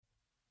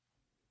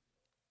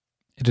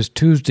It is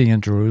Tuesday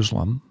in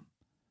Jerusalem.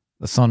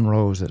 The sun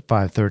rose at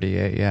 5:30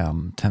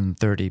 a.m.,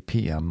 10:30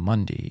 p.m.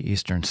 Monday,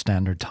 Eastern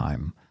Standard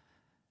Time.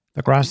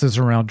 The grasses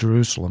around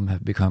Jerusalem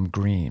have become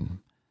green.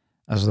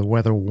 As the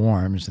weather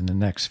warms in the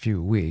next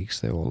few weeks,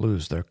 they will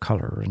lose their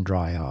color and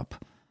dry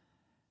up.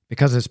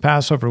 Because it's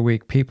Passover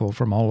week, people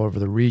from all over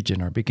the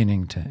region are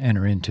beginning to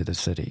enter into the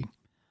city.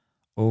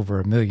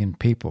 Over 1 million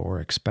people are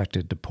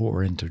expected to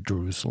pour into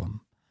Jerusalem.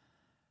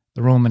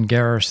 The Roman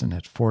garrison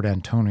at Fort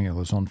Antonia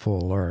is on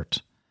full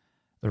alert.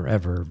 Their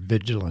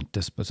ever-vigilant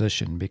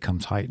disposition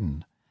becomes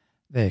heightened.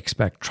 They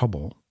expect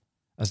trouble,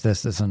 as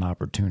this is an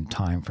opportune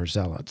time for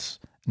zealots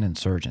and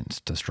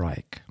insurgents to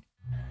strike.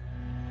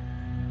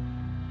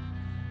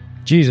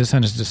 Jesus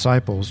and his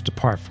disciples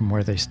depart from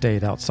where they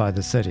stayed outside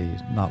the city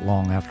not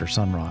long after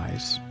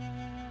sunrise.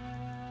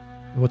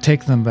 It will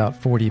take them about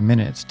 40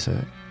 minutes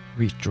to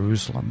reach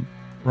Jerusalem.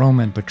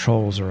 Roman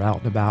patrols are out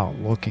and about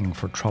looking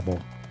for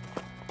trouble.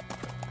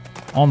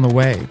 On the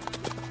way,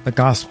 the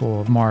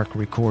Gospel of Mark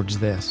records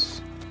this.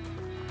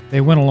 They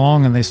went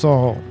along and they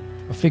saw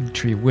a fig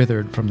tree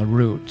withered from the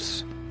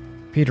roots.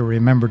 Peter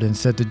remembered and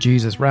said to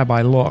Jesus,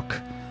 "Rabbi, look,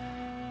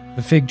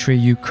 the fig tree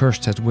you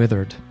cursed has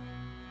withered."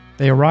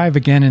 They arrive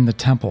again in the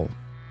temple.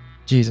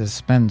 Jesus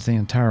spends the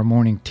entire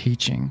morning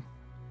teaching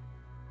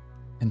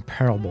in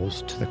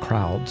parables to the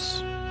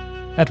crowds.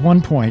 At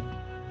one point,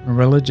 when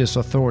religious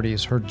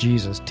authorities heard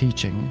Jesus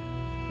teaching,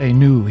 they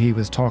knew he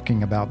was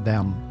talking about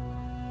them.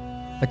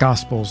 The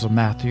Gospels of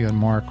Matthew and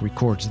Mark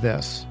records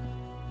this.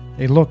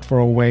 They looked for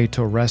a way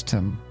to arrest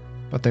him,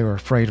 but they were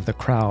afraid of the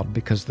crowd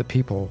because the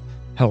people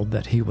held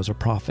that he was a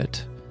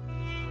prophet.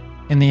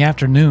 In the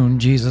afternoon,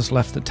 Jesus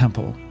left the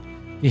temple.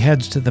 He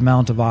heads to the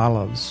Mount of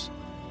Olives.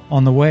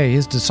 On the way,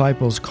 his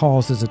disciples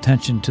calls his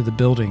attention to the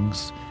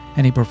buildings,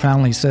 and he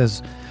profoundly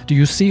says, "Do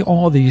you see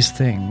all these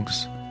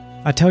things?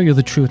 I tell you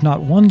the truth,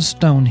 not one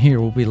stone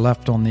here will be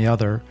left on the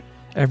other.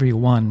 Every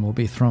one will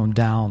be thrown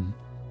down."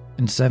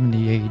 In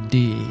 70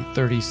 AD,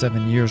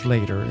 37 years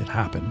later, it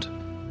happened.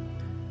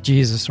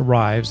 Jesus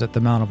arrives at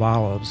the Mount of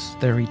Olives.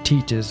 There he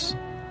teaches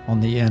on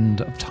the end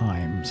of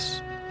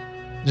times.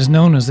 It is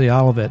known as the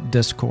Olivet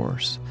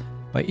Discourse.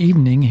 By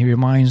evening, he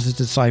reminds his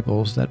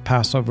disciples that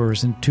Passover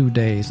is in 2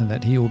 days and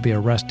that he will be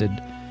arrested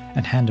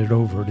and handed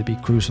over to be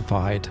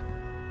crucified.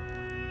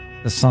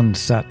 The sun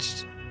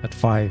sets at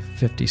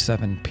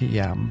 5:57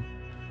 p.m.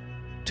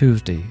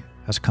 Tuesday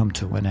has come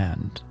to an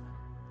end.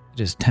 It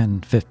is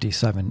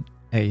 10:57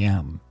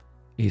 a.m.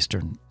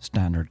 Eastern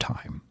Standard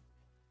Time.